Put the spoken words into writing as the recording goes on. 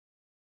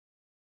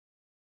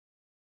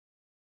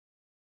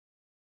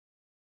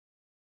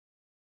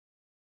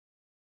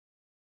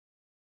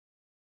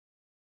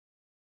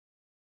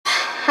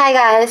Hi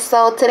guys,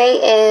 so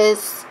today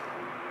is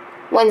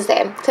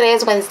Wednesday.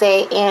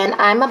 And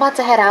I'm about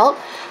to head out.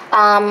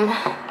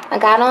 I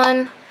got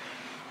on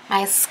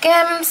my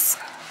Skims.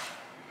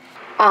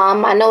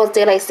 I know it's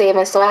daylight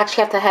savings, so I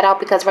actually have to head out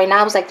because right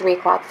now it's like 3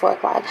 o'clock, 4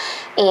 o'clock,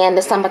 and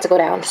the sun about to go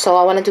down. So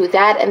I want to do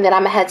that, and then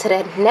I'm gonna head to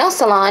the nail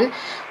salon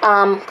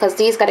because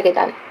these gotta get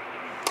done.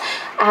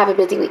 I have a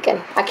busy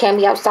weekend. I can't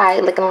be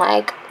outside looking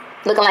like.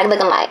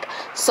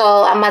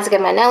 So I'm about to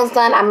get my nails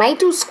done. I might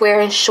do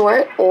square and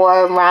short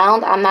or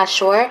round. I'm not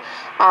sure.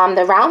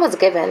 The round was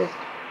given.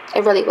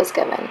 It really was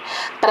given.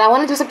 But I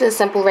want to do something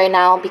simple right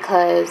now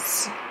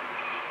because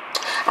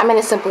I'm in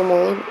a simple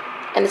mood.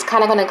 And it's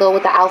kind of going to go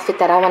with the outfit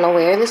that I want to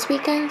wear this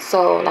weekend.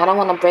 So I don't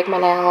want to break my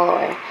nail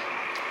or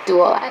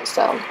do all that.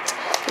 So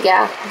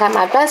yeah, I got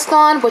my vest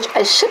on, which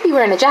I should be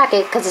wearing a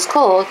jacket because it's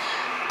cold.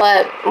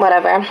 But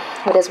whatever.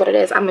 It is what it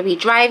is. I'm going to be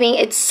driving.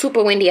 It's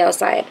super windy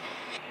outside.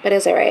 But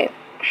it's alright.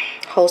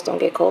 Hoes don't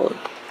get cold.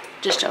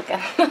 Just joking.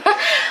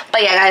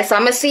 But yeah, guys. So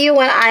I'm going to see you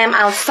when I am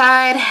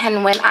outside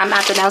and when I'm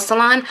at the nail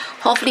salon.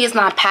 Hopefully it's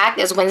not packed.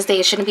 It's Wednesday.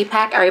 It shouldn't be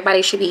packed.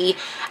 Everybody should be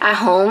at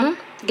home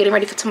getting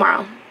ready for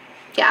tomorrow.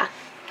 Yeah.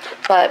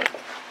 But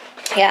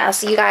yeah, I'll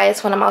see you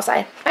guys when I'm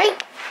outside. Bye.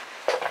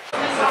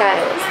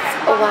 Guys,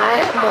 why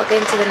I'm walking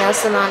into the nail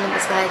salon and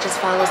this guy just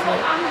follows me.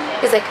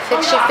 He's like,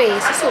 fix your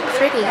face. It's so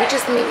pretty. You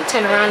just made me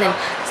turn around and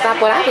stop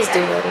what I was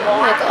doing. I'm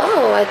like,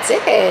 oh, I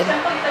did.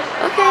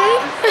 Okay.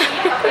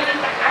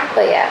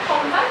 But yeah,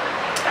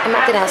 I'm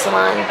at the nail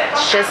salon.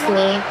 It's just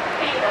me,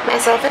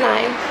 myself, and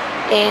I.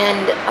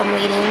 And I'm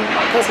waiting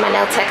because my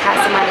nail tech has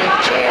somebody in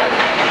the chair.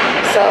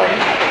 So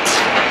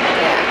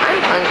yeah, I'm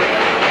hungry.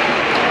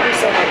 I'm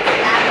so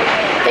hungry.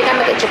 I think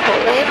I'm gonna get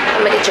Chipotle.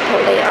 I'm gonna get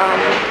Chipotle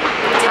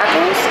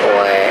tacos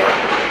or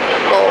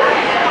bowl.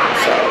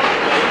 So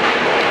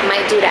I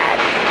might do that.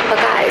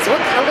 But guys, what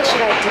color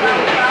should I do?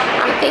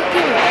 I'm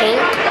thinking pink.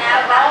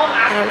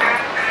 I don't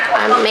know.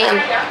 I may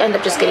end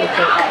up just getting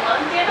pink.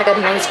 Like a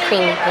nice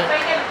creamy pink.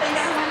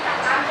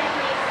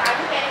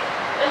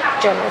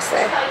 Journal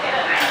said.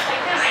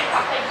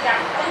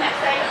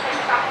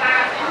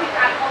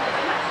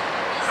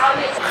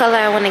 What color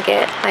I want to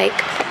get? Like,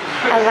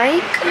 I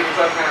like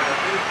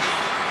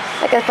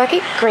if I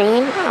get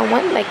green, I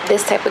want like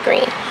this type of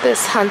green.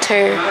 This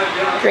hunter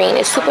green.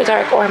 It's super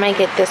dark, or I might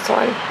get this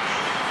one.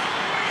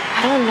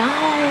 I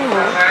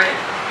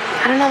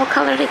don't know what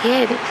color to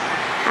get.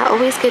 I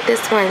always get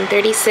this one,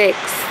 36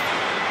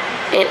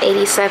 and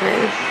 87.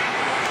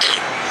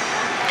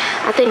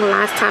 I think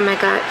last time I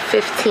got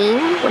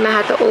 15 when I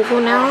had the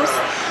oval nails,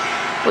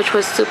 which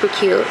was super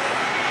cute.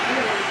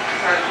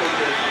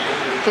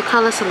 The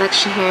color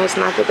selection here is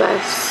not the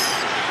best.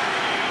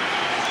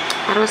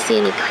 I don't see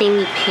any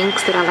creamy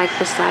pinks that I like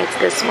besides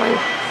this one,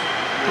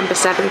 number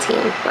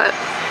 17, but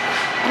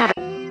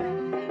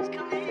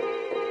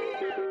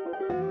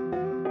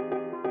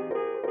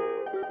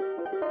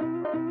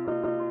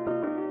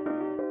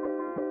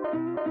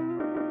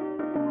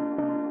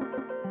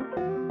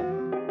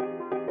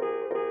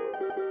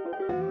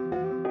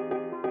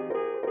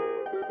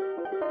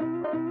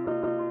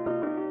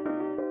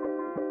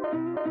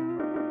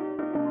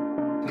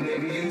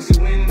Maybe use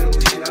a window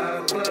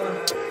shopper.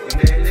 You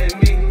mad at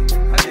me?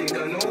 I think I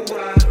know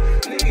why.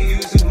 Nigga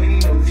use a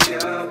window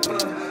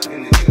shopper. In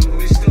the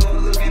jewelry store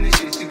looking at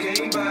shit you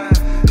can't buy.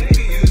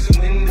 Nigga use a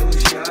window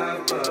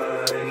shopper.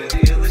 In the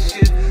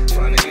dealership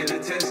trying to get a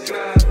test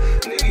drive.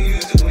 Nigga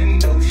use a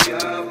window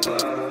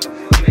shopper.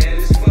 Mad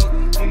as fuck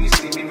when you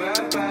see me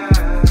ride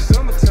by.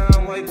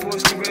 Summertime, white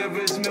Porsche, red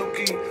wrist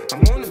milky.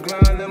 I'm on the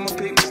grind, let my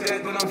paper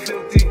stack, but I'm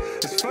filthy.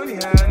 It's funny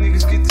how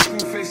niggas get the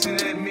screw facing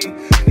at me.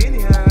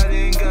 Anyhow,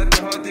 they ain't got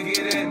the heart to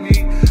get at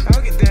me.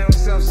 I'll get down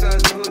south side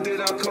the hood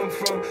that I come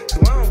from.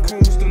 So I don't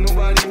cruise to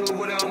nobody hood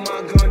without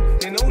my gun.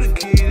 They know the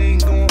kid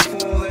ain't going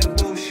for all that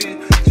bullshit.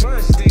 Try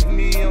and stick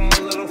me, I'm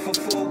a little for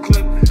full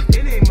clip.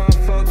 It ain't my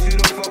fault you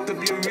done fucked up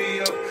your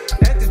re-up.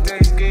 At the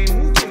dice game,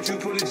 who told you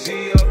put a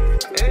G up?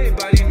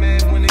 Everybody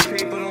mad when they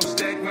paper don't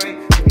stack right.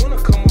 You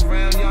wanna come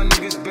around, y'all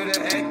niggas better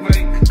act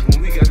right. When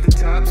we got the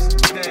tops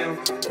down,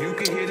 you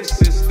can hear the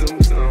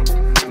systems.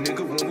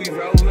 Nigga, when we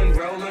rollin',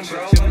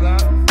 shut your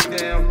block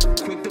down.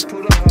 Quick to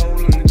put a hole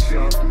in the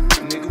jump.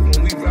 Nigga, when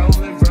we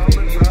rollin',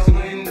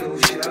 window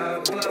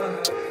shopper.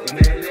 You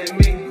mad at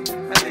me?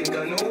 I think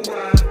I know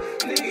why.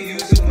 Nigga,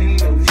 use a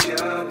window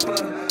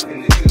shopper. In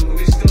the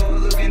jewelry store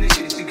looking at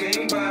shit you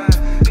can't buy.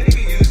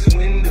 Nigga, use a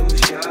window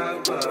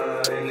shopper.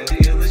 In the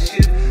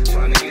dealership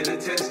trying to get a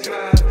test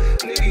drive.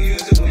 Nigga,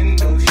 use a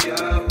window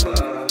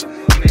shopper.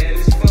 Mad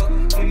as fuck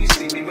when you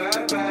see me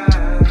ride by.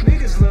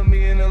 Niggas love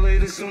me in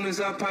LA as soon as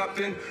I pop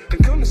in. They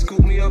come to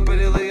scoop me up at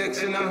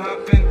LAX and I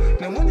hop in.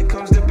 Now when it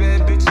comes to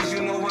bad bitches,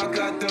 you know I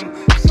got them.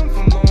 Some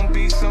from Long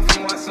Beach, some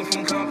from Watson, some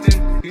from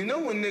Compton. You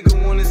know a nigga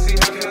wanna see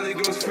how Cali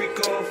girls freak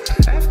off.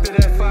 After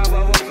that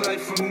 5-hour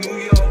flight from New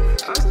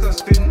York, I start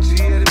spitting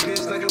G at a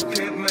bitch like a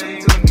pimp,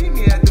 man. So meet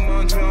me at the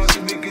Mondrian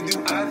so we can do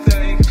our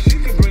thing. She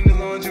can bring the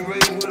lingerie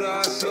with her,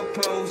 I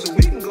suppose. So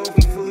we can go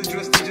from fully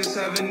dressed to just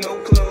having no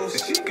clothes.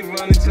 So she can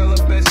run and tell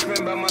her best friend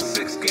about my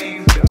sex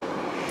game.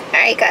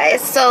 alright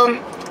guys, so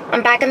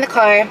I'm back in the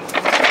car.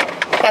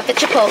 Got the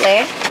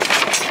Chipotle.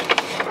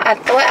 I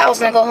thought I was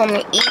gonna go home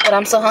and eat, but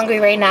I'm so hungry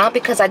right now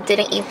because I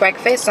didn't eat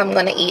breakfast, so I'm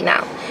gonna eat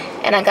now.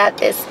 And I got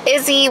this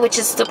Izzy, which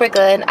is super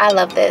good. I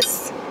love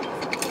this.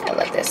 I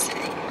love this.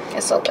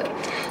 It's so good.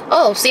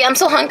 Oh, see, I'm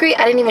so hungry.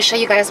 I didn't even show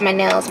you guys my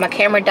nails. My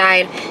camera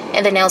died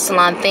in the nail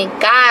salon. Thank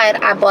God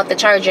I bought the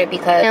charger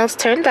because nails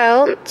turned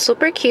out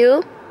super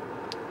cute.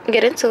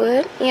 Get into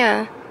it.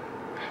 Yeah.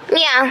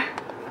 Yeah.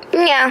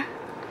 Yeah.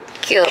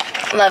 Cute.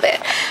 Love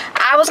it.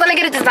 I was gonna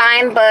get a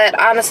design, but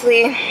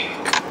honestly,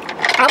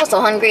 I was so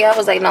hungry. I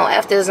was like, no,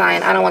 F the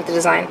design. I don't want the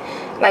design.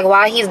 Like,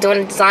 while he's doing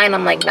the design,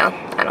 I'm like, no,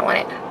 I don't want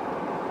it.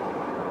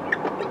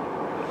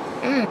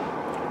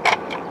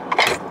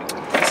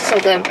 So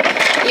good.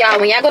 Y'all,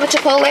 when y'all go to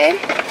Chipotle,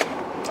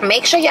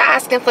 make sure you're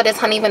asking for this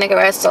honey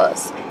vinaigrette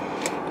sauce.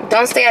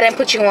 Don't say I didn't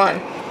put you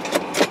on.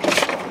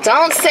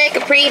 Don't say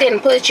Capri didn't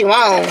put you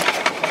on.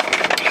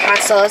 Hot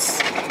sauce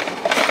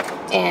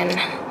and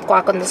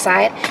guac on the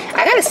side.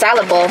 I got a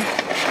salad bowl.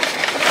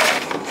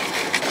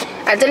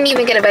 I didn't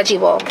even get a veggie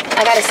bowl.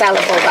 I got a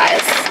salad bowl,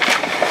 guys.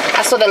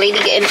 I saw the lady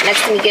getting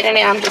next to me getting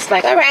it. I'm just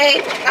like, all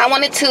right. I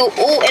wanted to.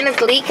 Ooh, and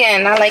it's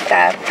leaking. I like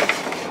that.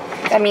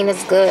 I mean,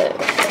 it's good.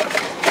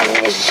 I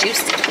mean, it's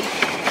juicy.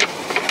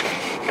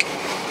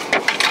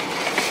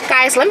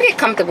 Guys, let me get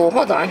comfortable.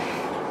 Hold on.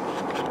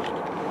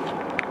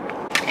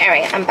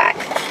 Alright, I'm back.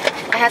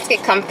 I had to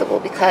get comfortable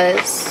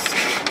because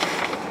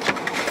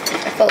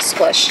I felt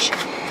squished.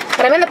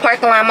 But I'm in the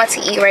parking lot. I'm about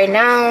to eat right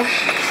now.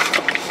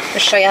 I'll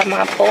show you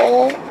my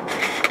bowl.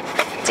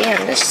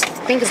 Damn, this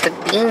thing is the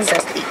beans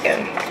that's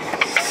leaking.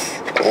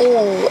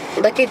 Ooh,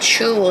 look at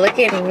you. Look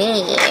at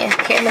me.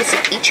 Can't wait to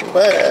eat you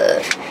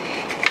up.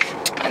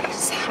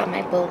 This is how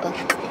my bowl look.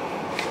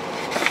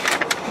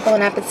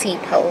 Bon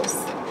appetit pose.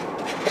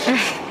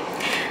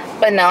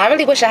 But no, I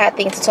really wish I had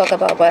things to talk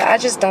about, but I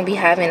just don't be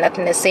having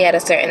nothing to say at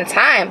a certain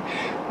time.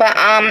 But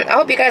I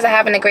hope you guys are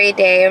having a great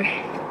day.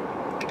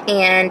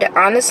 And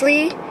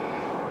honestly,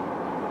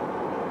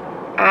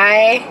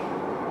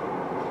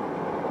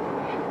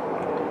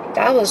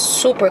 that was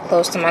super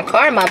close to my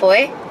car, my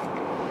boy.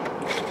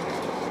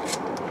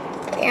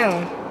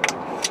 Damn.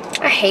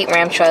 I hate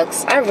Ram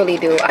trucks. I really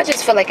do. I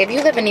just feel like if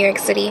you live in New York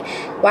City,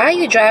 why are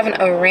you driving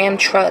a Ram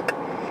truck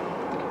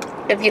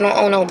if you don't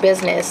own no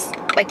business?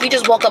 Like, you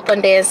just woke up one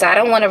day and said, I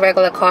don't want a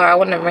regular car. I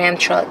want a Ram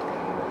truck.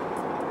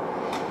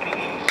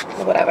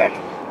 Whatever.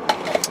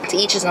 To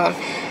each his own.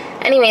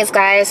 Anyways,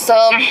 guys, so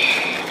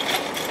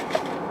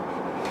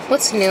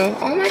what's new?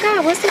 Oh my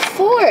God, what's the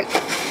fork?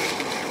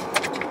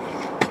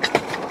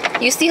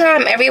 You see how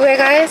I'm everywhere,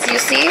 guys? You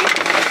see?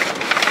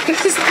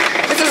 This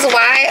is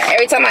why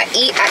every time I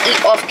eat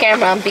off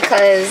camera,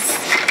 because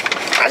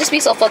I just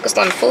be so focused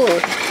on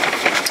food.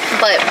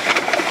 But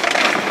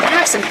I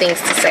have some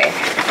things to say.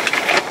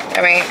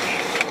 Alright?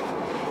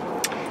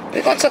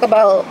 We're going to talk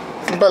about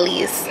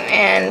bullies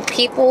and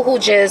people who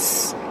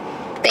just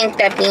think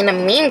that being a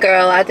mean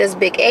girl at this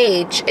big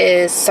age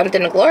is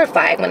something to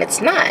glorify when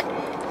it's not.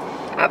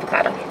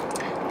 Avocado.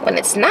 When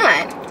it's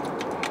not.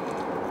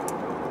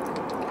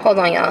 Hold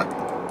on, y'all.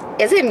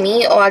 Is it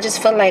me or I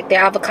just feel like the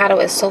avocado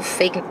is so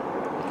fake?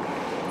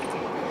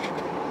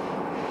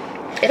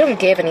 It don't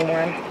give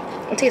anymore.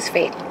 It tastes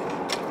fake.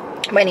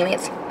 But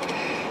anyways,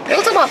 we're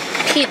going to talk about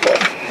people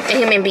and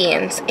human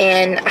beings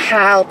and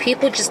how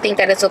people just think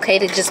that it's okay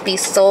to just be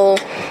so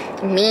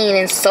mean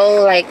and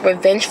so like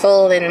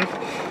revengeful and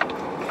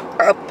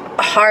a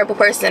horrible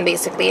person,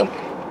 basically.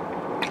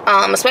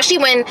 Especially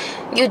when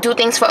you do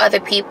things for other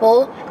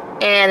people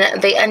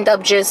and they end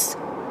up just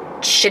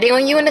shitting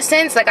on you in a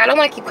sense. Like, I don't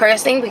want to keep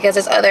cursing because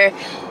there's other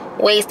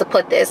ways to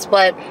put this,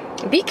 but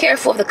be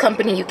careful of the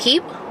company you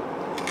keep,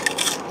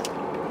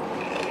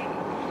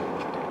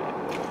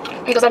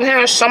 because I'm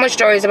hearing so much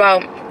stories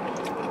about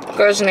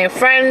girls and their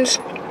friends,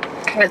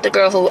 like the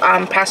girl who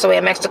passed away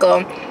in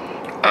Mexico,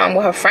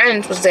 where her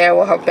friend was there,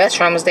 where her best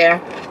friend was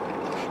there,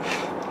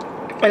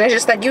 and it's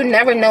just like you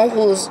never know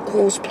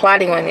who's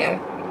plotting on you,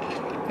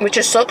 which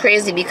is so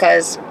crazy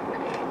because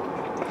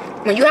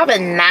when you have a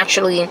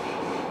naturally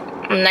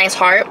nice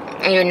heart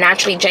and you're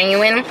naturally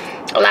genuine,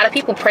 a lot of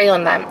people prey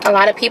on that. A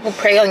lot of people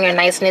prey on your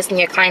niceness and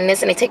your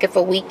kindness, and they take it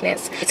for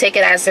weakness. They take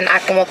it as an I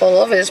can walk all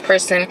over this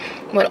person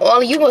when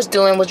all you was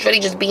doing was really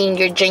just being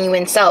your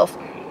genuine self.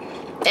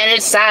 And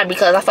it's sad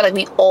because I feel like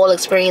we all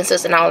experience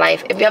this in our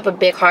life. If you have a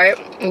big heart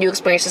and you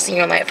experience this in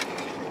your life,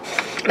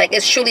 like,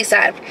 it's truly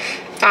sad.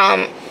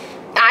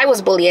 I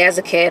was bullied as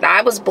a kid.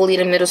 I was bullied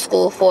in middle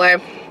school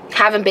for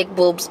having big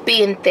boobs,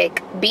 being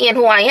thick, being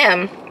who I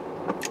am,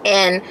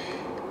 and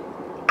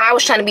I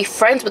was trying to be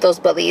friends with those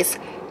bullies.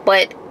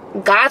 But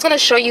God's going to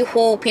show you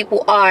who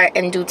people are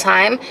in due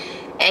time.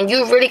 And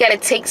you really got to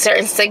take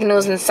certain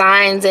signals and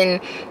signs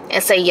and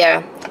say,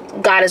 yeah,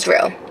 God is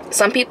real.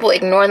 Some people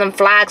ignore them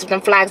flags, but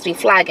them flags be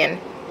flagging.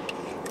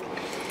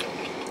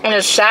 And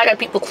it's sad that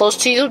people close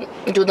to you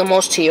do the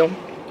most to you.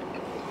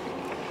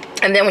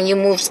 And then when you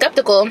move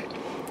skeptical,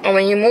 or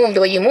when you move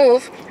the way you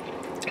move,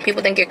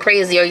 people think you're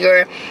crazy or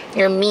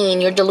you're mean,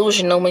 you're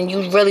delusional, when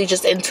you really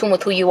just in tune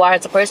with who you are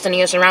as a person and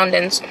your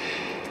surroundings.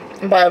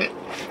 But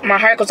my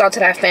heart goes out to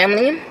that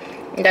family.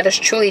 That is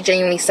truly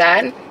genuinely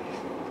sad.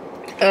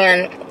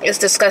 And it's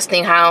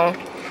disgusting how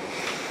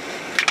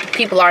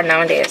people are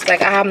nowadays.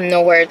 Like, I have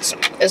no words.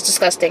 It's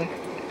disgusting.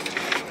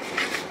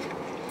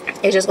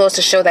 It just goes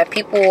to show that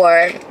people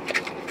are,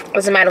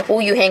 doesn't matter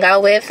who you hang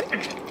out with,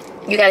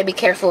 you got to be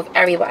careful of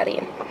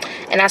everybody.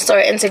 And I saw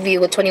an interview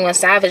with 21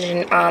 Savage,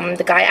 and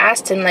the guy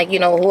asked him, like, you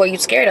know, who are you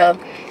scared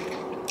of?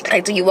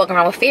 Like, do you walk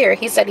around with fear?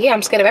 He said, yeah,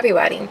 I'm scared of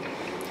everybody.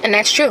 And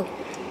that's true.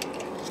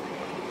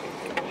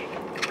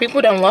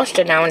 People done lost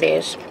it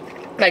nowadays.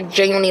 Like,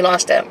 genuinely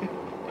lost it.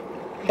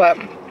 But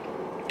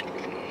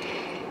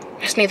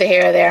it's neither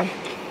here or there.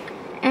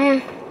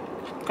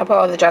 I'll put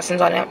all the dressings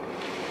on it.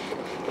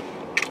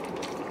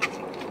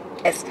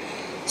 Yes.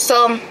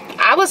 So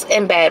I was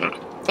in bed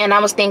and I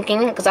was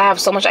thinking, because I have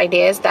so much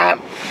ideas, that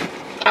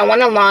I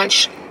want to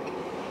launch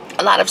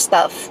a lot of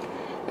stuff.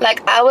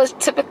 Like, I was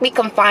typically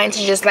confined to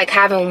just like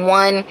having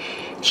one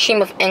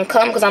stream of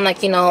income, because I'm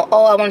like, you know,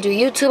 oh, I want to do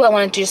YouTube, I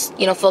want to just,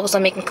 you know, focus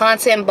on making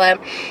content. But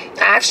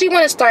I actually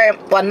want to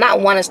start, well,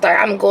 not want to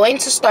start, I'm going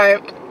to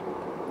start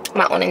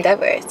my own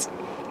endeavors.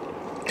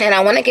 And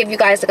I want to give you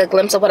guys like a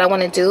glimpse of what I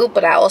want to do,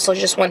 but I also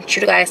just want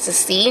you guys to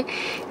see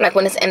like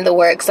when it's in the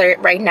works. So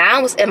right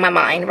now it's in my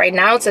mind, right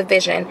now it's a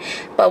vision,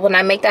 but when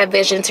I make that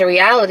vision to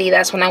reality,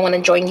 that's when I want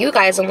to join you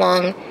guys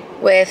along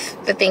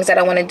with the things that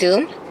I want to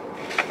do.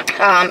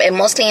 It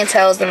mostly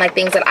entails in like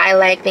things that I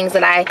like, things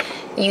that I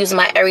use in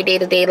my everyday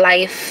to day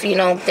life, you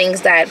know,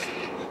 things that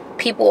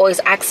people always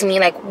ask me,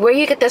 like, where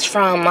you get this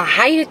from,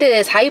 how you do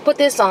this, how you put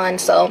this on.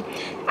 So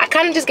I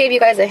kind of just gave you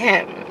guys a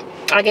hint.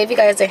 I gave you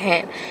guys a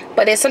hint,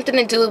 but it's something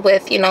to do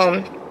with, you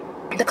know,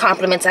 the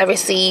compliments I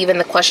receive and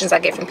the questions I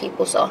get from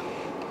people. So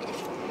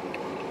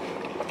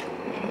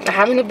I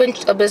have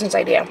a business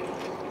idea.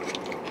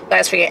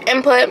 Guys, for your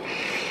input,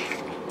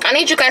 I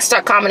need you guys to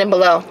start commenting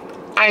below.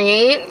 I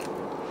need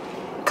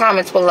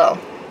comments below.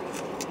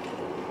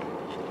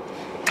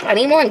 I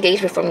need more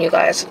engagement from you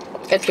guys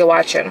if you're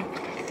watching.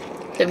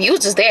 The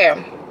views is there,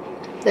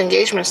 the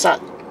engagement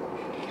sucks.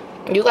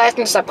 You guys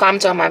can stop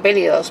commenting on my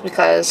videos,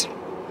 because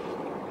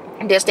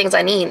there's things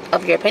I need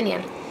of your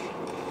opinion.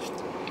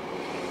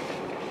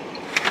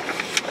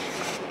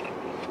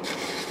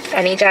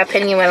 I need your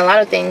opinion on a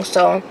lot of things.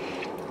 So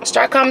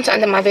start commenting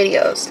under my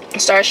videos.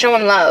 Start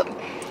showing love.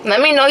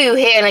 Let me know you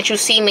here and that you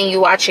see me and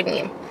you watching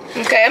me.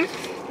 Okay?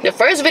 The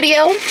first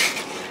video,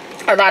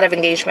 a lot of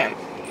engagement.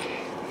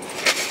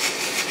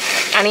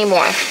 I need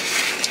more.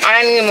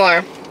 I need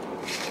more.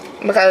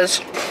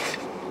 Because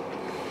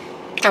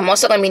I'm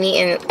also going to be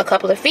needing a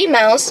couple of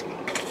females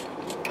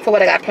for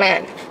what I got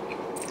planned.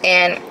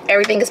 And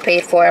everything is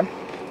paid for.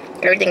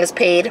 Everything is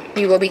paid.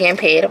 You will be getting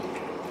paid.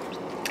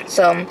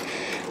 So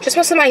just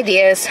want some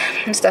ideas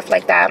and stuff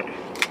like that.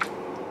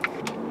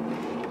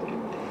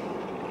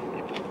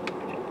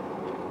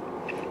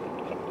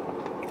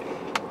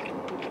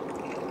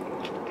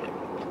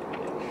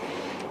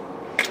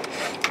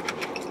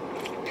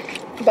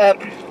 But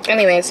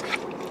anyways,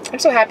 I'm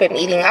so happy I'm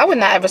eating. I would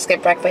not ever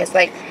skip breakfast.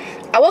 Like,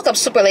 I woke up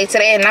super late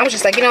today and I was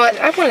just like, you know what,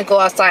 I want to go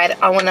outside.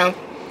 I want to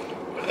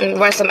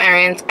run some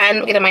errands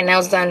and get my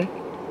nails done.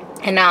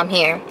 And now I'm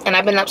here. And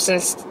I've been up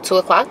since 2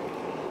 o'clock.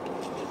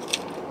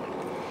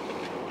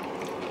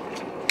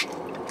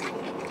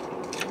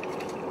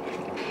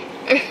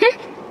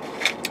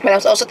 But I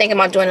was also thinking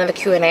about doing another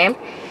Q&A,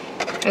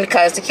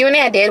 because the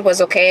Q&A I did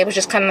was okay. It was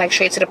just kind of like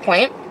straight to the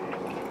point.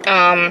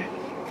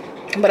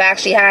 But I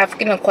actually have,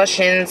 you know,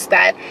 questions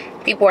that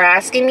people are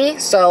asking me,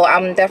 so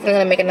I'm definitely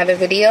gonna make another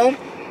video.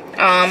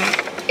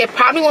 It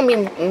probably won't be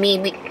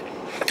me.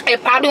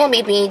 It probably won't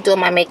be me doing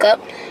my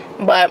makeup,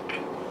 but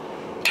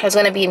it's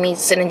gonna be me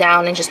sitting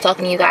down and just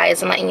talking to you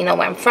guys and letting you know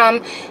where I'm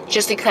from,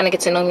 just to kind of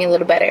get to know me a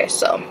little better.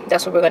 So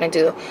that's what we're gonna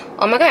do.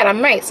 Oh my God,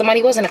 I'm right.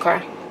 Somebody was in the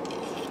car.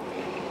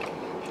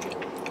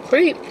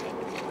 Creep.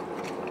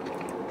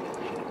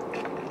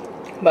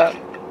 But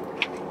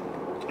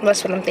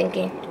that's what I'm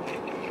thinking.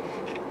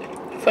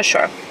 For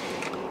sure.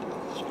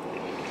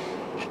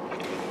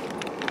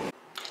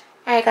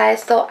 Alright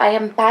guys, so I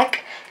am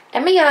back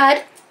in my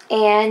yard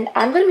and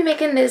I'm going to be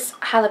making this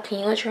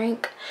jalapeno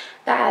drink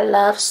that I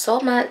love so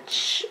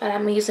much. And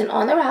I'm using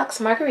On the Rocks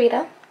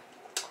margarita.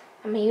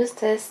 I'm going to use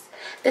this.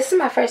 This is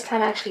my first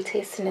time actually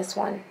tasting this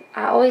one.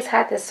 I always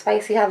had this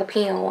spicy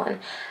jalapeno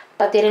one,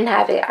 but they didn't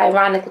have it,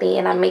 ironically,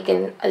 and I'm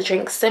making a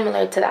drink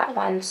similar to that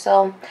one.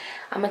 So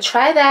I'm going to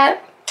try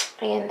that.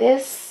 And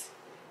this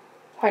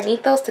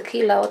Juanitos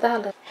tequila, what the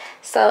hell?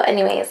 So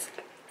anyways,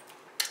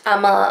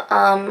 I'm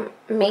gonna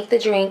make the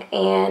drink.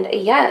 And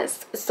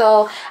yes,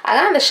 so I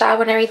got in the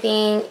shower and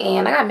everything,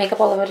 and I got makeup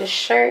all over this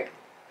shirt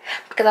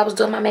because I was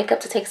doing my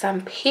makeup to take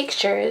some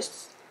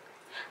pictures,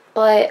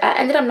 but I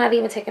ended up not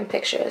even taking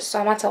pictures. So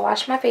I want to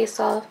wash my face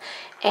off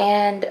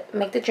and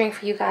make the drink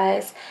for you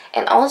guys,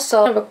 and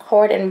also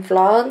record and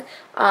vlog.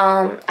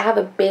 I have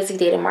a busy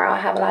day tomorrow. I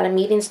have a lot of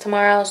meetings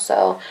tomorrow,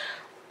 so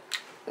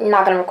I'm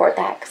not gonna record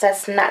that because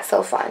that's not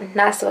so fun,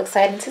 not so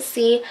exciting to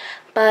see.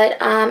 But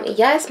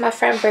yes, my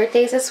friend's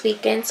birthday is this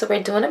weekend, so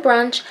we're doing a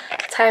brunch.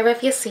 Tyra,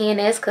 if you're seeing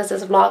this, because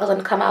this vlog is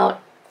gonna come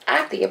out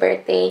after your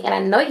birthday, and I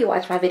know you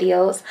watch my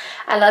videos.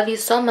 I love you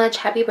so much.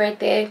 Happy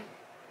birthday.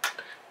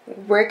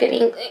 You're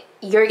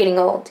getting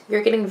old.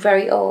 You're getting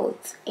very old,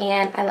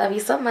 and I love you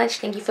so much.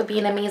 Thank you for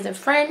being an amazing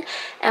friend,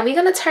 and we're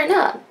gonna turn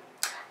up.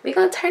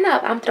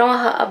 I'm throwing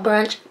her a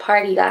brunch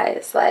party,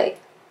 guys. Like,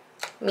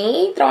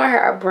 me throwing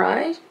her a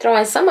brunch,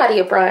 throwing somebody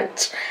a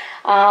brunch.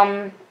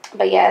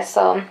 But yeah,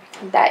 so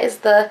that is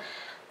the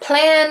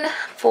plan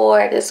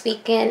for this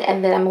weekend,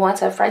 and then I'm going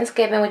to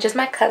Friendsgiving, which is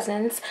my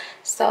cousin's,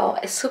 so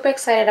I'm super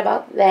excited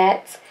about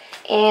that.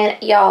 And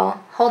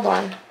y'all, hold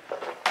on,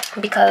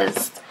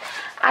 because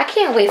I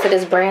can't wait for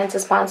this brand to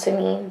sponsor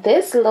me.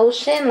 This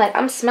lotion, like,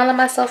 I'm smelling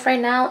myself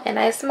right now, and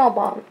I smell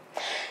bomb,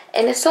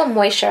 and it's so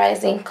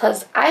moisturizing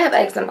because I have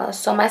eczema,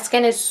 so my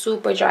skin is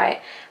super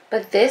dry.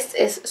 But this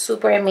is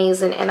super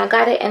amazing, and I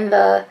got it in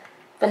the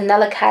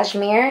vanilla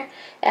cashmere.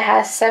 It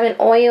has 7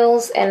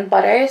 oils and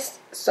butters,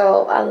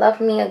 so I love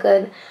me a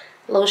good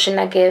lotion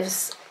that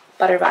gives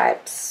butter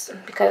vibes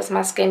because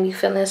my skin be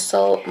feeling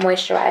so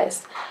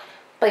moisturized.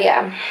 But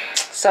yeah,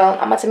 so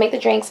I'm about to make the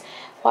drinks,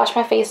 wash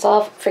my face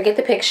off, forget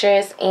the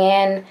pictures,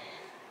 and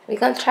we're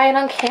gonna try it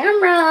on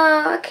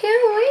camera. I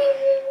can't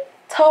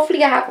wait.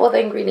 Hopefully I have all the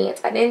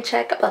ingredients. I didn't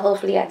check, but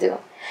hopefully I do.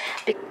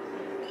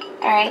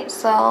 Alright,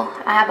 so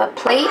I have a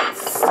plate.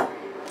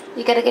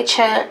 You gotta get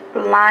your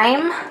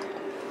lime,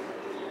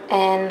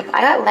 and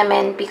I got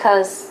lemon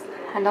because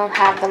I don't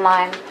have the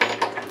lime.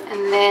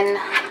 And then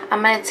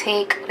I'm gonna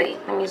take, wait,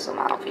 let me zoom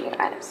out for you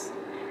guys.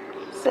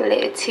 It's a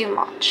little too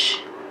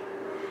much.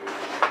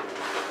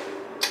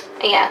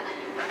 Yeah,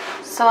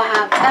 so I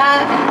have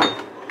that,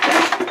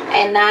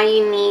 and now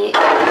you need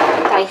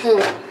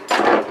tahini.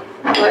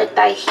 Or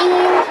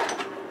tahini.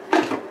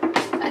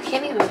 I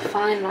can't even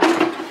find one.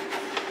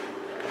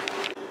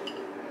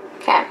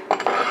 Okay,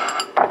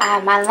 I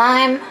have my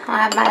lime,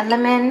 I have my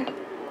lemon.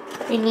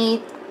 You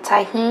need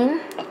tahini.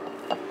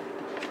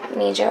 You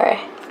need your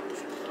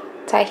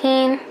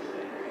tahini,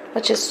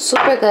 which is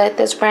super good.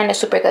 This brand is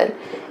super good.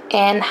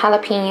 And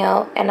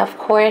jalapeno. And of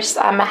course,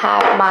 I'm gonna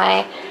have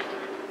my,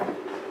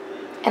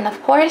 and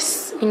of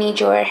course, you need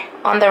your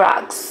on the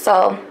rocks.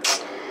 So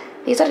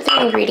these are the 3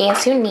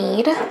 ingredients you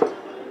need.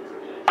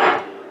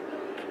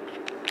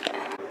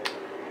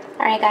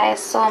 Alright guys,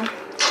 so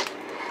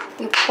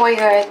you pour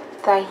your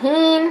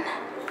tahini,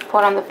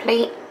 pour it on the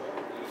plate.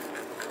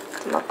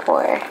 I'm gonna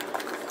pour.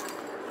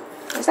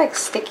 It's like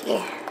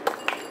sticky.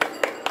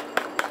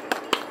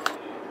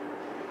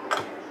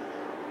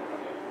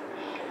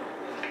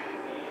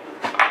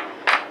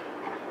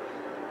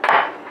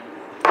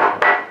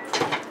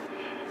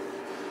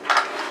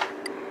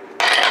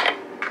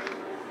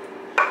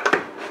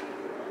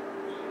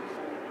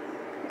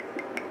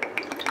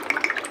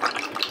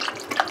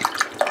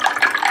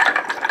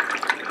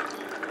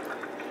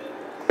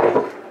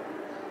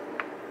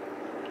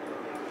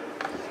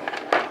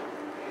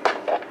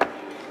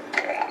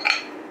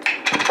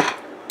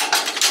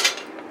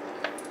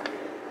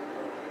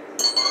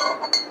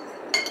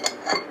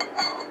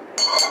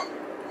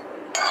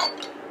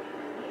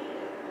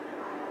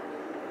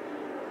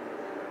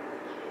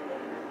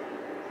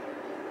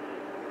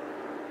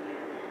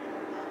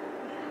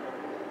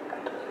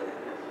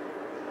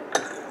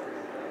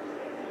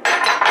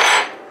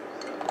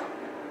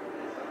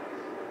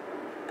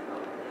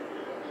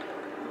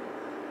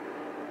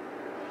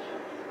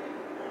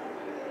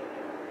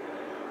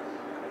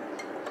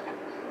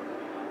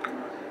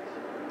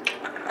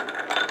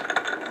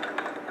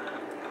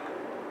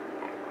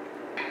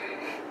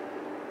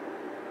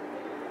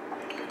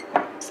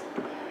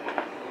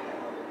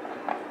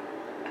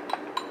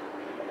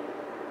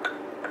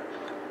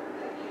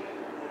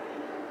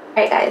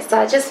 Alright guys, so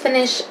I just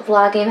finished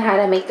vlogging how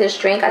to make this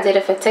drink. I did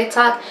it for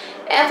TikTok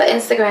and for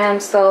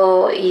Instagram,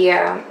 so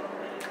yeah,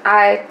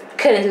 I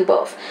couldn't do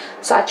both.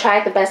 So I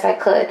tried the best I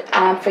could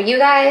for you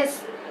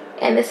guys,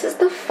 and this is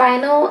the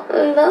final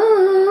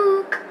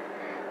look.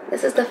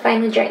 This is the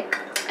final drink,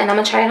 and I'm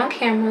gonna try it on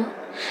camera.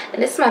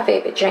 And this is my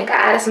favorite drink. I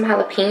added some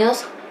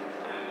jalapenos.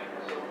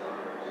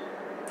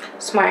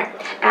 Smart.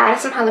 I added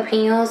some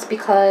jalapenos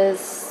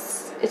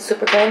because it's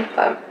super good,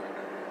 but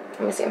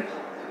let me see.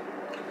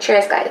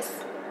 Cheers guys.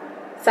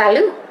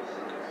 Salud.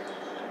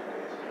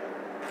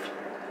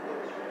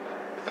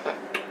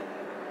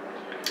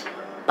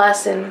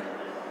 Bussin'.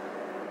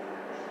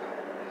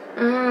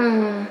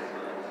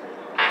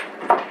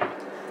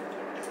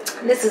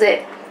 This is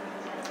it.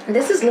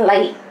 This is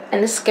light,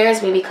 and this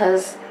scares me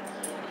because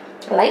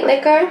light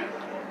liquor.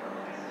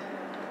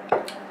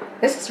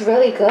 This is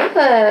really good.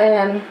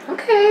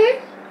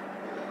 Okay.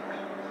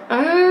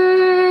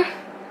 I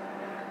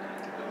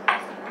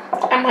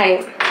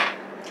might.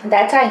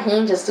 That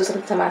tahini just do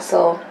something to my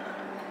soul.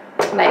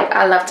 Like,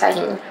 I love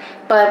tahini.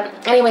 But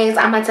anyways,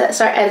 I'm about to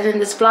start editing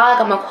this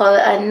vlog. I'm gonna call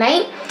it a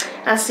night.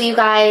 I'll see you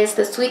guys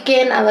this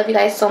weekend. I love you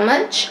guys so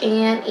much.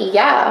 And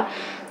yeah,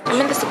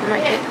 I'm in the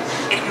supermarket.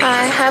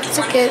 I have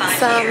to get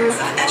some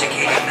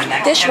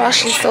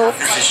dishwashing soap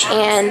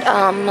and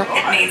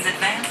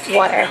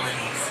water.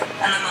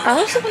 I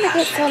also want to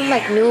get some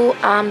like new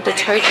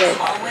detergent.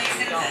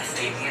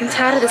 I'm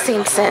tired of the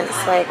same scents.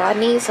 Like, I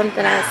need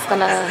something that's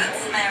gonna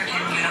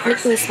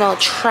make me smell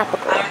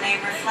tropical.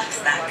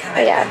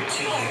 But yeah.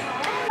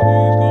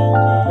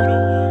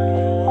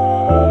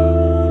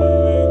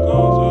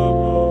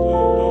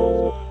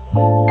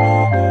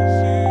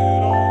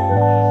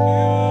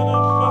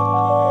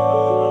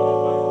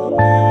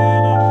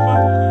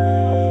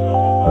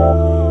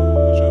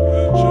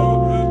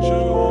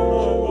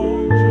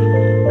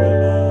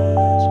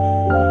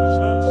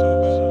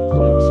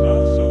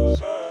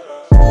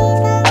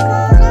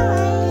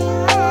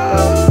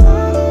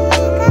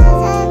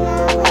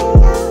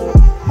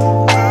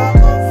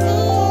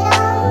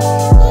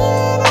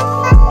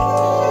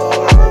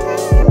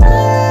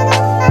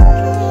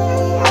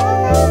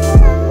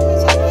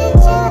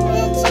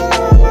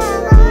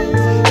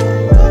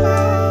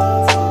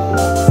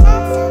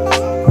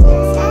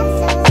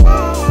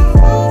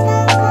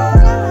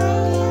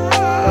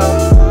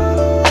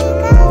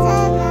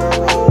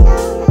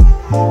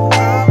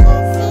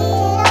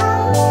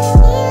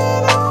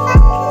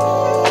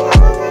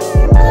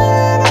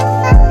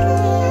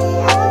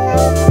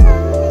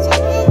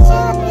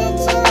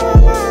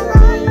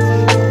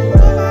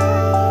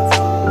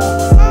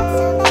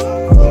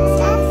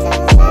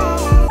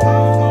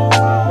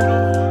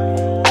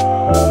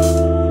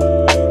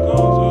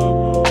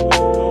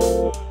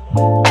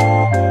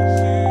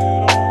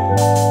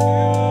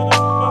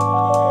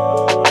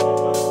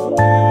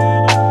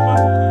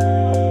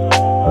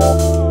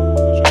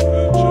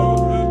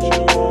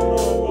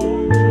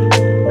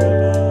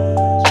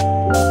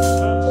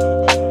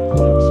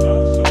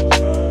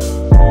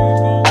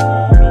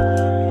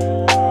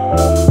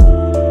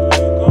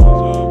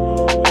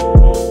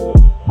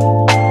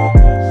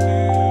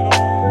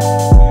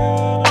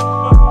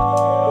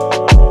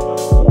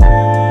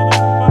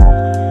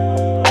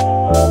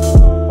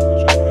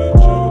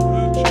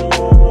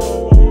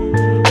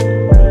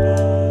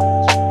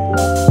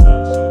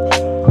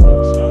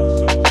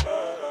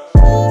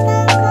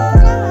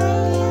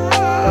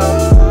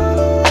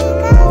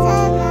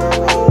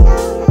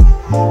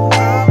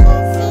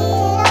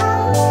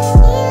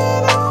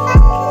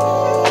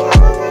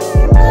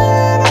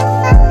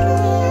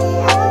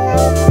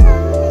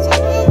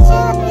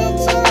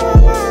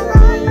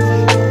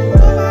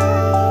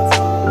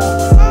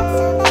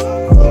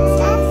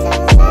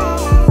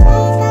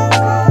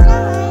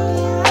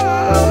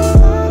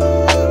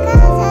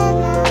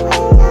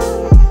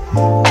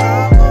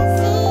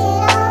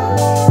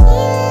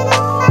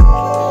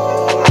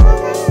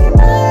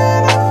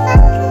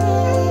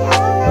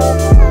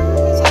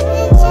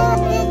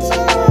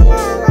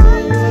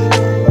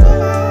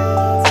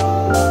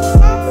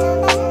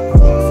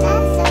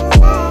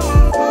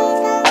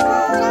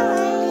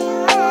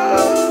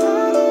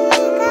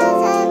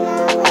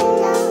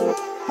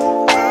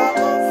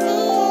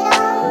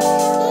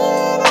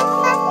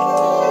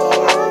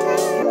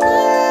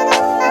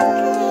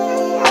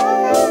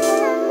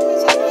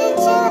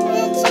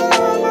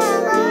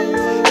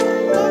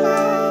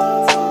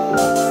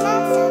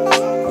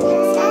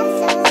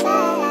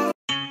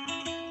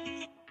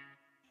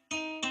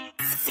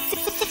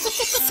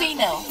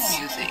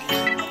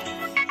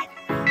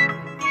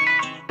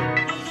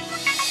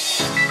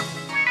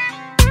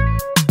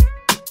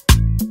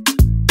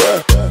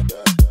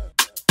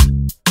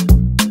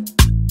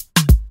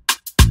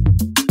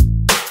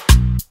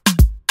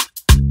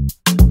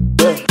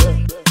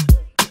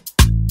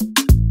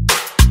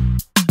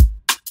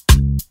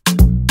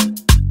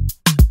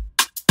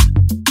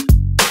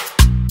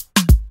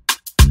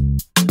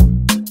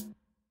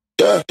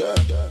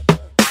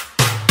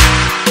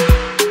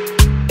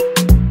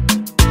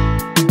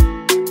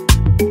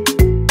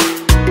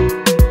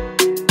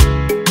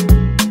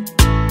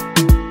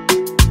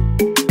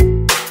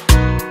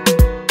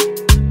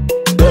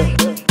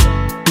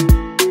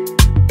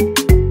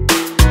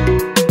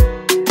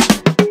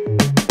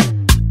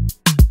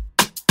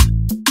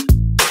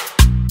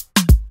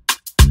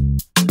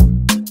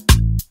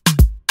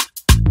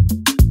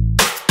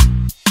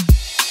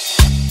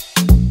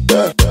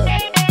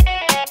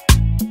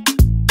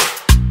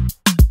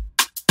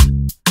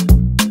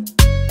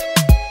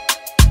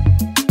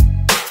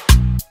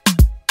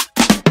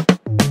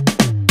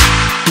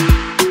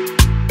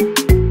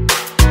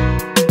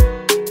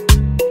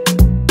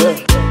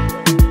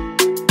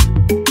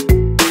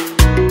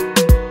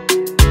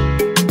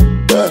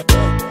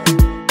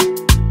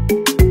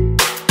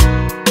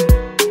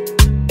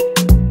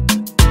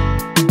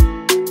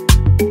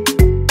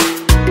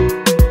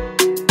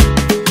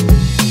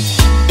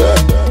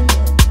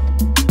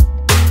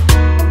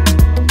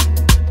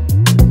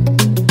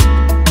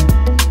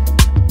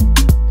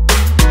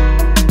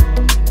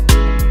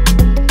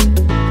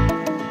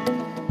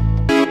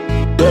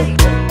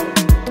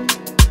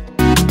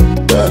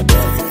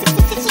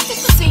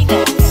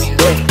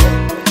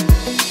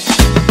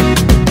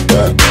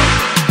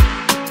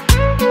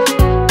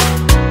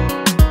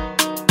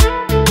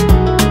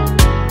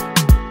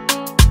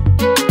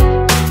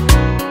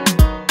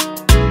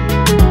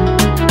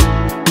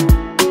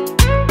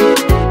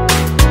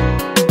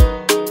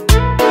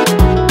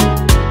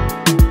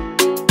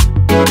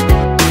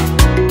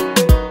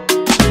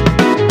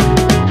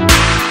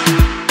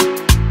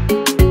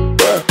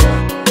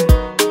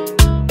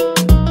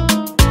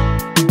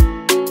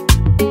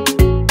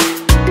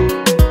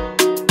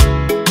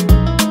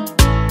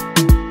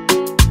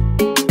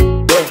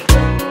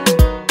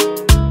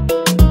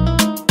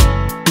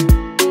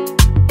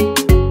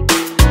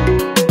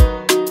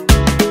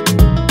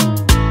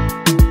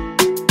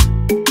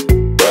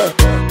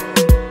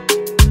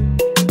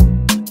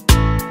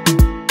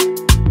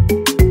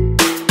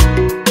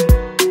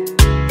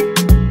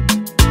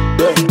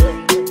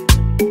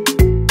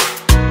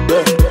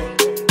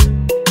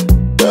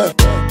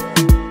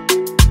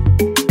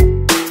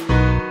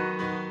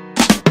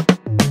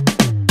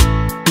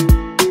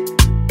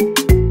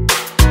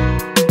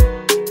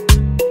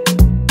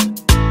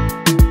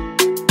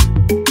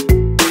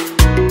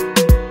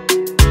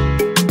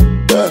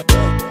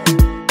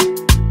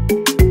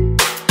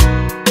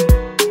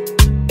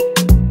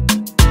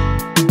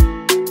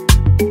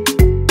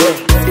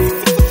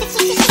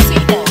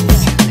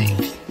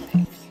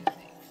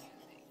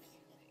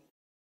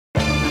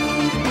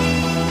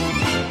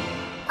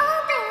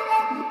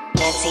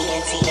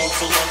 You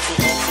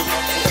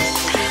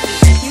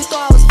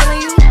thought I was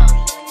feeling you?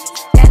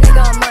 That nigga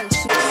on Munch.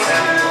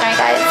 Alright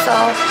guys, so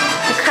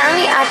I'm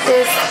currently at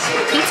this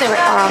pizza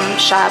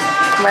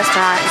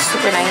restaurant. It's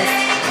super nice.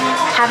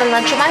 Having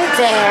lunch with my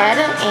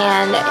dad,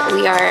 and I'm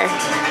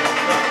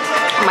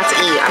about to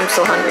eat. I'm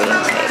so hungry.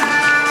 Like,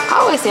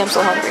 I always say I'm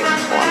so hungry.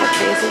 Oh, I'm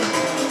crazy.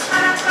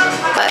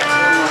 But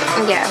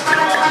yeah,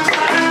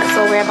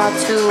 so we're about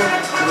to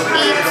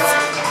eat.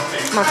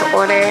 I'm about to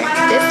order.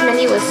 This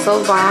menu is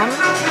so bomb,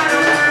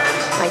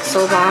 like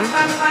so bomb.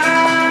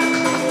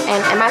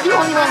 And am I the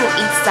only one who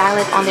eats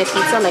salad on their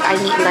pizza? Like, I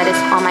eat lettuce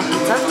on my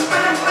pizza.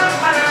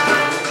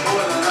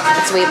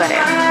 It's way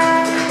better.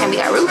 And we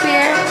got root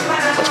beer,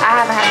 which I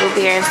haven't had root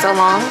beer in so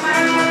long.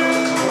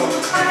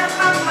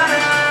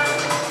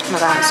 Oh my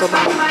god, it's so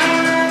bomb.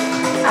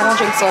 I don't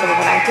drink soda, but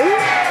when I do,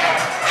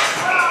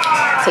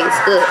 it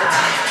tastes good.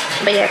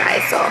 But yeah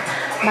guys, so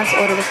I'm about to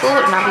order the food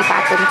and I'll be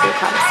back when the food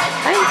comes.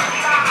 Bye.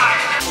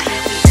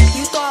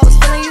 You thought I was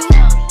feeling you?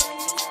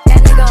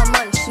 That nigga on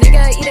Munch.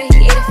 Nigga eat it,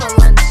 he ate it for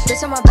lunch.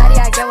 Bitch on my body,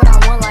 I get what I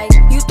want. Like,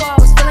 you thought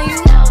I was feeling you?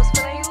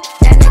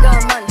 That nigga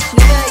on Munch.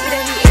 Nigga eat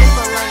it, he ate it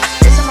for lunch.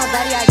 Bitch on my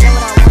body, I get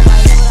what I want.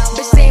 Like,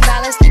 bitch saying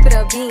balance, keep it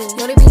a beam.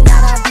 Know they be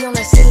mad, I be on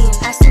the scene.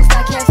 Ass too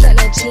fat, can't fit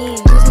in a jean.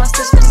 Use my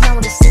stitch, but it's not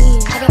with the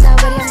scene. I got that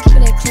ready, I'm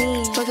keeping it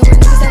clean. Fucking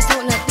with niggas that's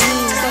not nothing.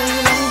 Saying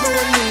you love me, but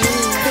what do you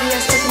mean? Pretty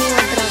ass fucking me,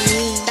 what that I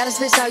mean? That is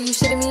bitch, how you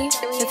shitting me?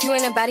 If you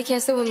ain't a baddie,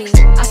 can't sit with me.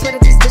 I swear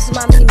that these bitches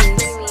my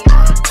mini-me's.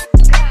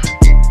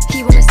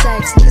 He wanna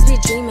sex, niggas be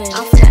dreaming.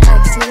 I'm from the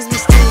X, niggas be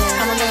scheming.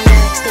 I'm on the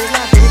next, days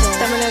not breathing.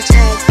 Them in their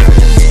check,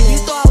 you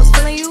thought I was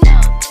feeling you?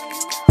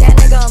 That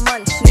nigga on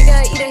Munch.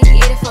 Nigga eat it,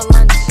 he ate it for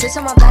lunch. Bitch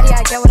on my body,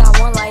 I get what I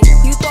want. Like,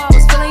 you thought I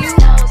was feeling you?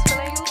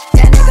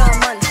 That nigga on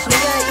Munch.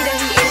 Nigga eat it,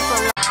 he ate it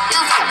for lunch.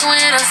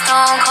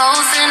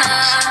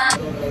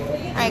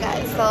 Alright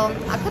guys, so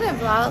I couldn't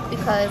vlog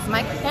because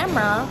my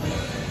camera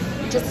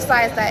just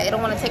decides that it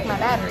don't want to take my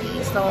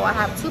battery. So I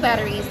have two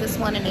batteries, this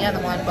one and the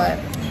other one, but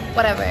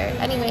whatever.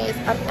 Anyways,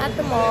 I'm at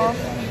the mall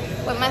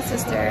with my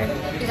sister.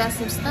 We got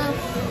some stuff,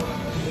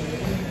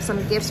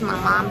 some gifts for my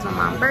mom's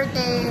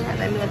birthday, and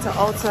then we went to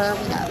Ulta.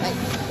 We got like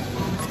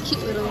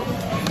cute little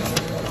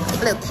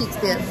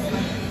cute gifts.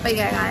 But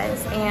yeah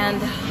guys,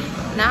 and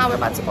now we're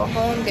about to go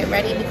home, get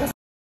ready because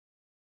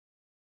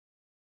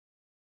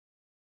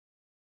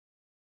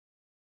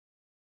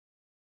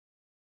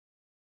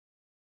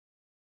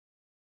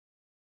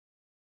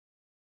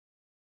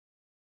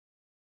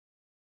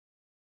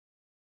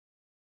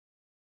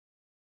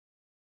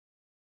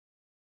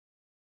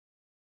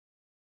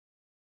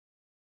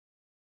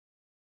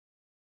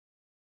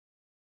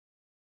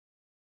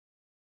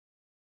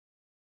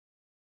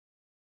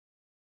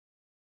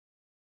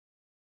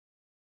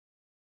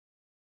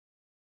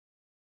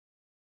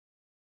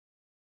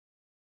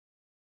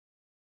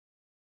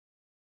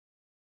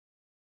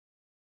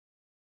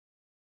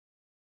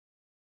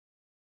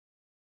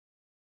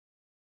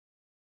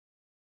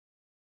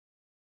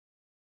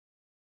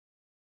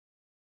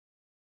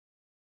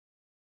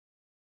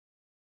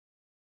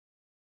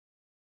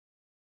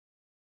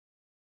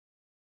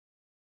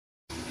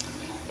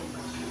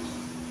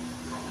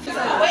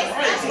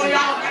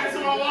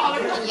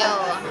yo,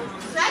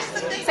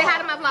 say hi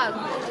to my vlog.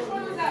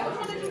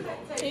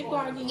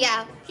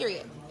 Yeah,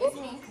 period.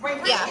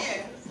 Yeah.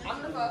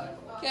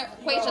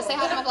 Wait, just say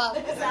hi to my vlog.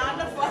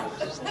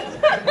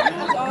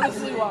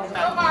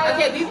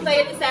 Okay, we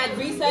played this at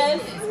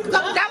recess. Go,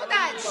 down with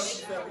that.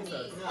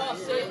 Oh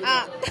shit.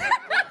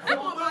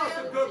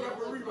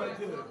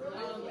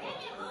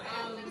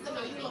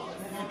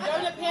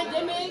 During the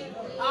pandemic,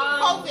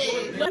 COVID.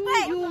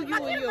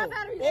 you.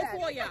 All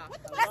four of y'all.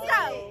 Let's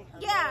go.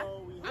 Yeah.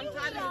 I'm tired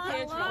of the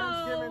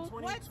tantrums.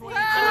 Everyone with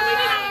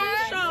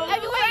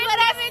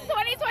us in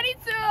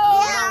 2022.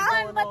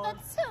 Yeah. But the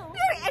two.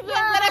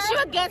 Everyone with us, you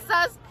against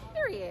us.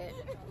 Period.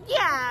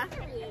 Yeah.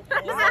 You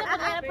said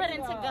banana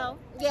pudding to go.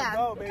 Yeah.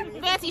 Go, baby.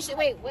 Fancy shit.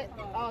 Wait, what?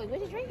 Oh,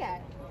 where'd you drink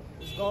at?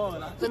 It's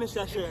gone. I finished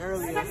that shit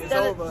earlier. It's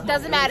over.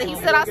 Doesn't matter. He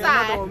stood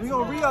outside. We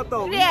gonna re-up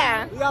though.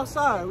 Yeah. We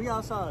outside. We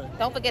outside.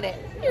 Don't forget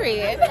it.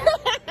 Period.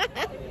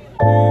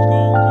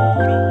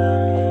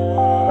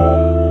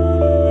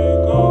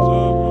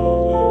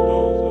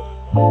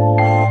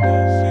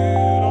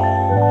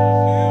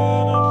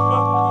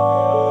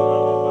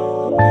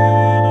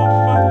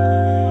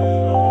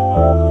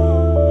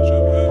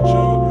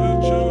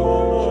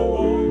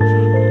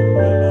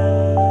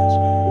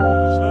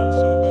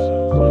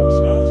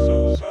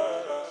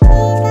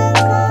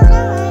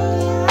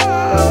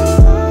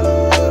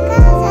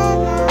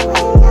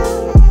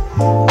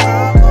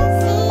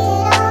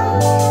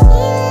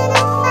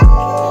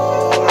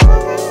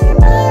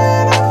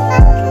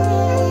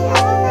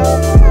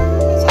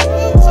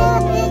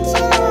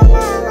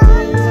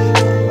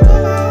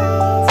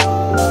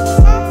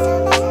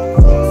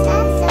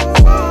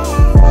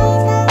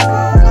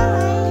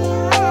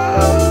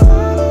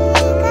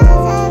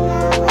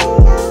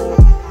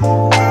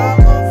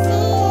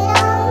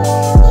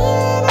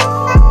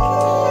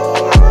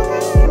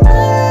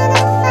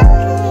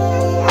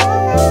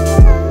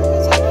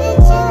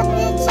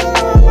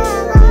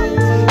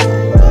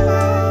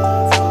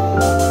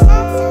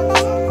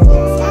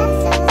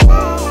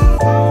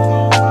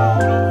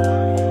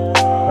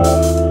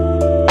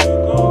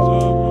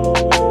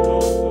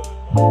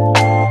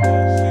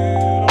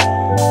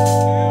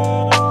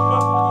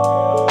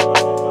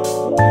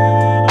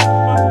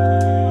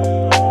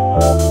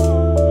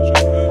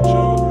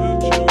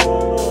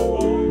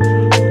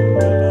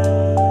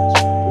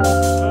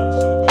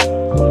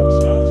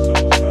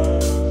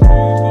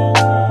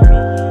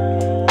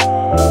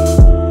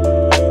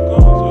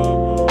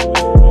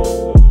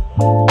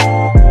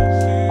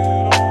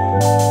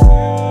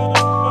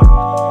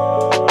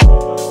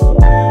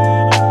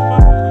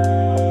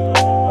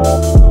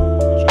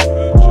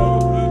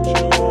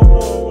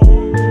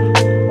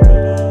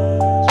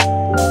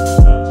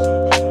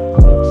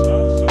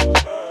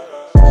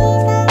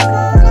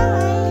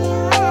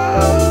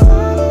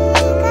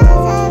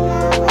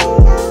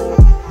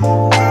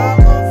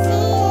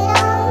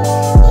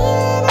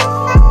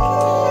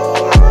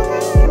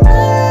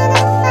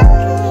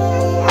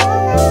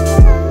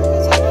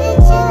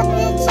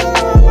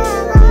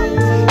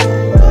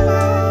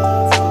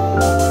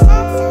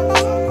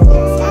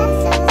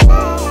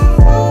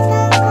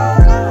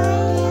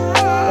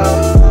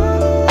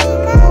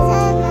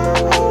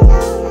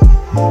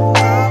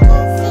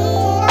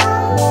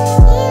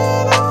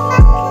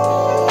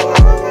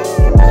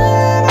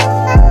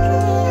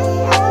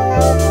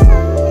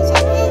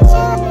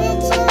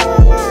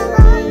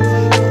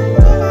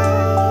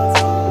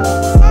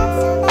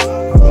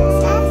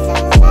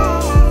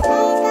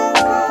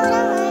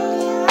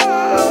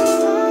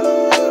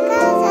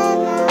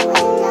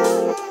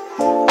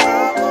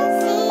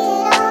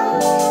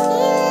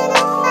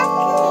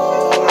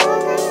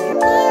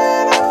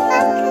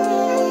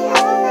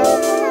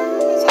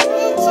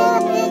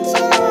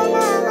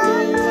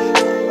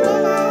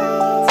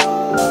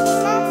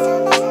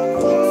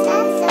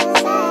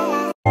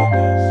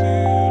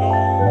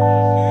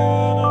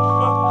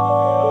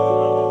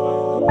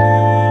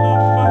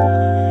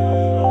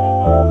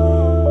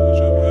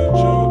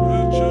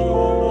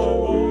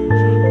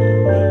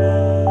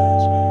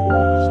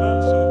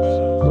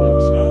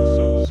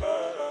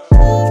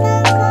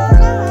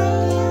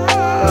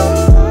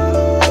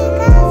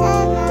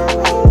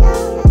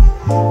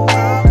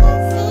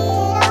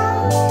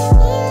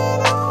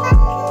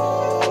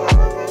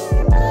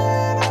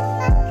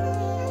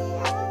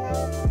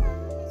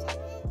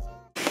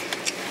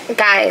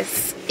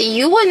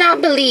 you would not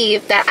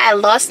believe that I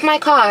lost my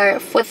car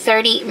for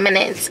 30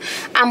 minutes.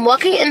 I'm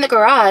walking in the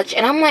garage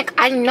and I'm like,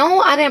 I know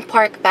I didn't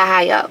park that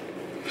high up.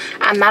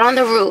 I'm not on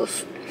the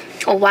roof.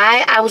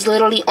 Why? I was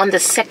literally on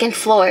the second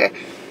floor.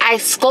 I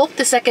scoped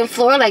the second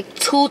floor like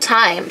 2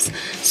 times.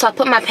 So I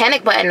put my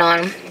panic button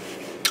on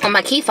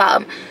my key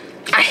fob.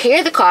 I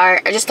hear the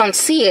car, I just don't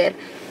see it.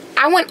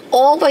 I went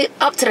all the way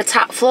up to the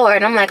top floor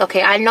and I'm like,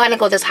 okay, I know I didn't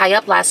go this high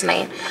up last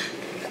night.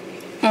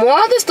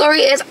 Moral of the story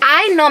is,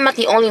 I know I'm not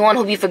the only one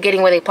who be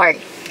forgetting where they park.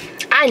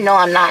 I know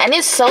I'm not. And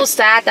it's so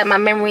sad that my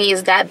memory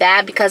is that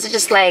bad, because it's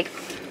just like,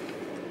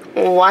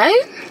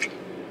 what?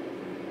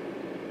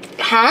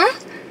 Huh?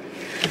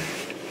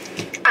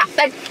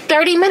 Like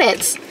 30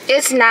 minutes.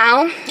 It's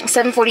now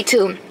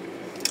 7:42.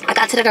 I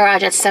got to the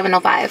garage at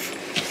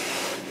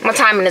 7:05. My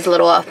timing is a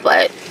little off,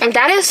 but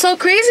that is so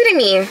crazy to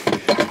me.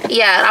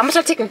 Yeah, I'm gonna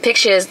start taking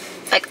pictures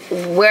like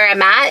where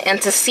I'm at and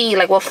to see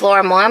like what floor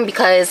I'm on,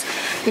 because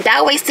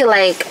that wasted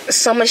like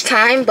so much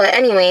time. But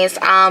anyways,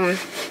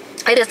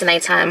 it is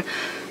nighttime.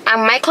 I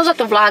might close up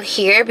the vlog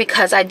here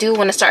because I do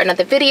want to start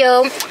another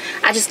video.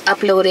 I just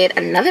uploaded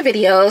another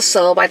video,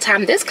 so by the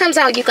time this comes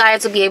out, you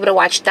guys will be able to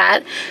watch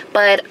that.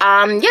 But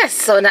yes,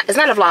 so it's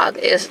not a vlog,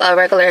 it's a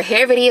regular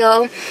hair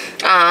video.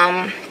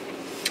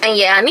 And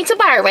yeah, I need to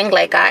buy a ring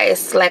light,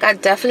 guys. Like, I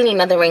definitely need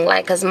another ring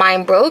light because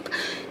mine broke,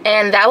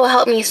 and that will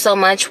help me so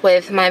much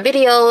with my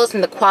videos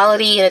and the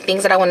quality and the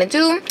things that I want to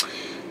do.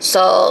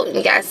 So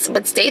yes,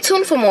 but stay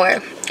tuned for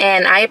more.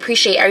 And I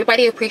appreciate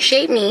everybody who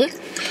appreciate me,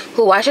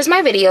 who watches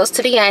my videos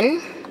to the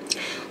end,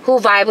 who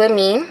vibe with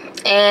me.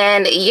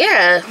 And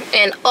yeah,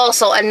 and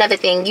also another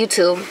thing,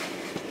 YouTube,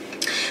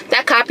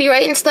 that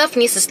copywriting stuff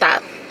needs to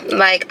stop.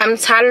 Like, I'm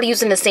tired of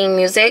using the same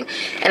music,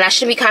 and I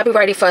should be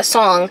copyrighted for a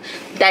song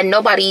that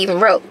nobody even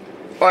wrote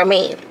or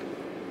made,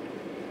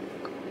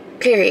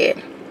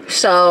 period.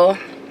 So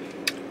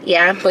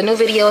yeah, but new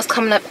videos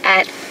coming up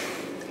at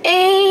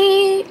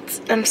 8.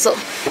 I'm so,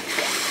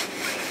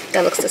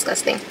 that looks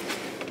disgusting.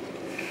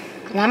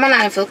 Why am I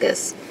not in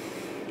focus?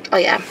 Oh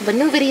yeah, but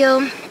new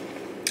video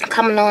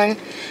coming on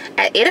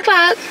at 8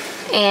 o'clock.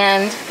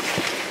 And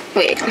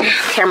wait,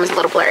 camera's a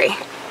little blurry.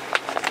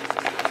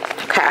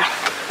 Okay,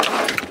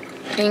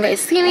 can you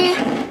guys see me?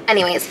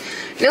 Anyways,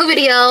 new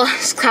video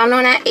is coming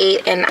on at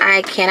 8, and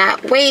I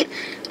cannot wait.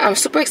 I'm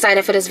super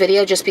excited for this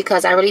video just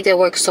because I really did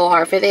work so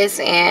hard for this,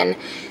 and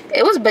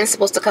it was been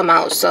supposed to come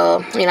out.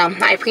 So, you know,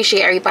 I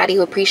appreciate everybody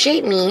who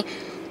appreciate me,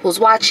 who's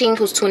watching,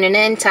 who's tuning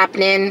in,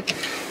 tapping in,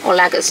 all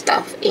that good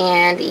stuff.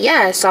 And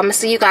yeah, so I'm gonna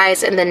see you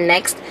guys in the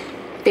next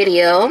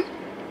video,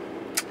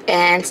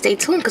 and stay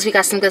tuned because we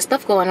got some good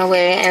stuff going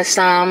away, and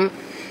some,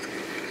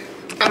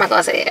 I'm not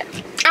gonna say it,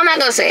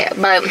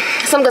 but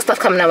some good stuff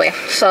coming our way.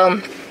 So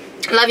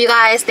love you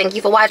guys, thank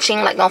you for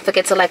watching. Like, don't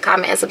forget to like,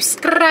 comment, and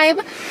subscribe.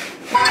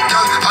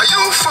 Are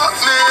you fuck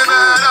me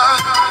better?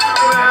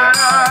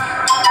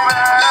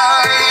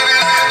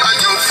 Are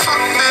you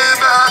fuck me